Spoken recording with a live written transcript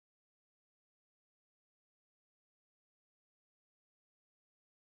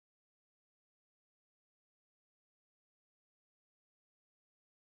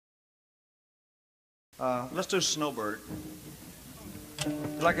Let's do Snowbird.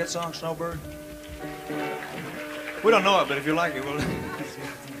 You like that song, Snowbird? We don't know it, but if you like it, we'll...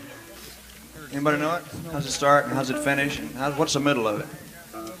 Anybody know it? How's it start and how's it finish? And what's the middle of it?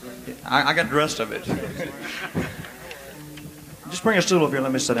 I got the rest of it. Just bring a stool up here and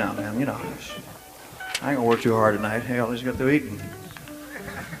let me sit down, man. You know, I ain't gonna work too hard tonight. Hey, all these got through eating.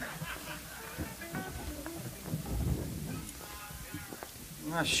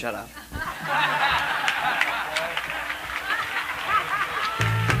 Ah, shut up.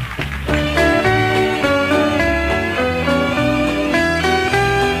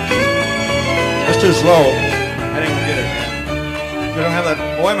 That's too slow. I didn't get it. You don't have that.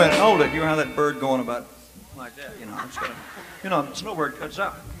 Wait a minute, hold it. You don't have that bird going about like that. You know, I'm just gonna. You know, Snowbird cuts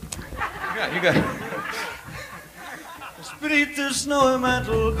out. You got it. Beneath the snowy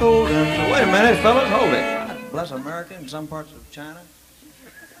mantle, cold and. Wait a minute, fellas, hold it. God bless America in some parts of China.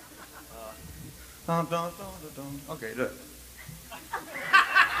 Okay, do it.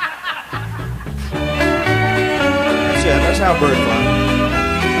 That's it. That's how birds fly.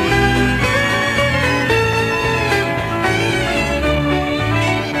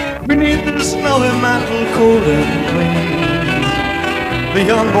 Beneath the snowy mantle, cold and clean, the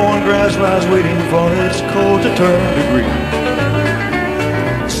unborn grass lies waiting for its coat to turn to green.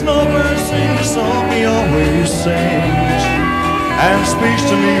 Snowbird sings the song he always sings, and speaks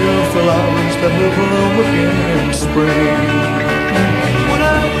to me of flowers that will bloom again in spring. When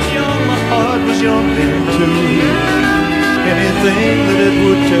I was young, my heart was young then too. Anything that it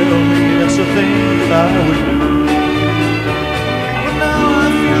would tell me, that's the thing that I would do. But now I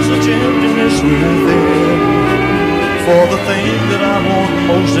feel such emptiness within, for the thing that I want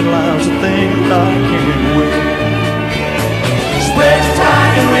most in life's the thing that I can't win. Spread your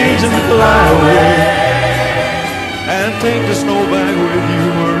tiny wings and fly away, and take the snow back with you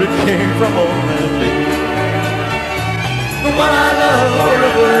where it came from on that day. The one I love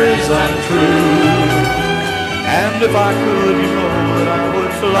forever is untrue, and if I could, you know that I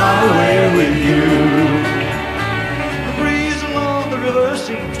would fly away with you. The breeze along the river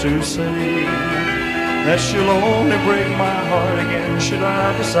seems to say that she'll only break my heart again should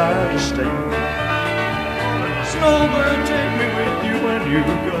I decide to stay. Snowbird, take me with you when you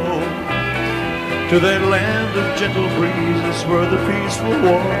go to that land of gentle breezes where the peaceful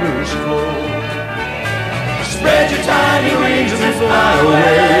waters flow. Spread your tiny wings and fly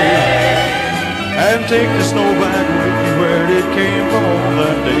away, and take the snow back with you where it came from on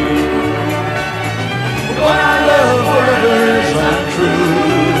that day. What I love forever is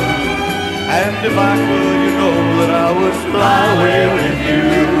untrue, and if I could, you know that I would fly away with you.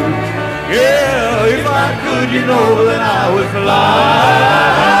 Yeah, if I could, you know that I would fly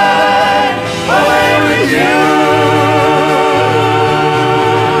away with you.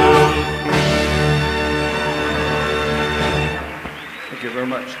 Thank you very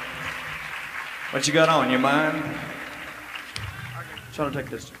much. What you got on your mind? Try to take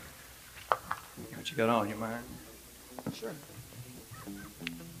this. What you got on your mind? Sure.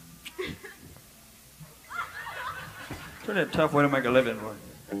 It's really a tough way to make a living. Are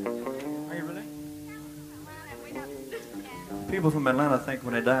you really? People from Atlanta think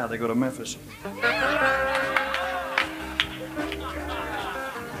when they die, they go to Memphis.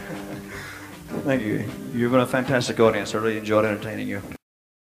 Thank you. You've been a fantastic audience. I really enjoyed entertaining you.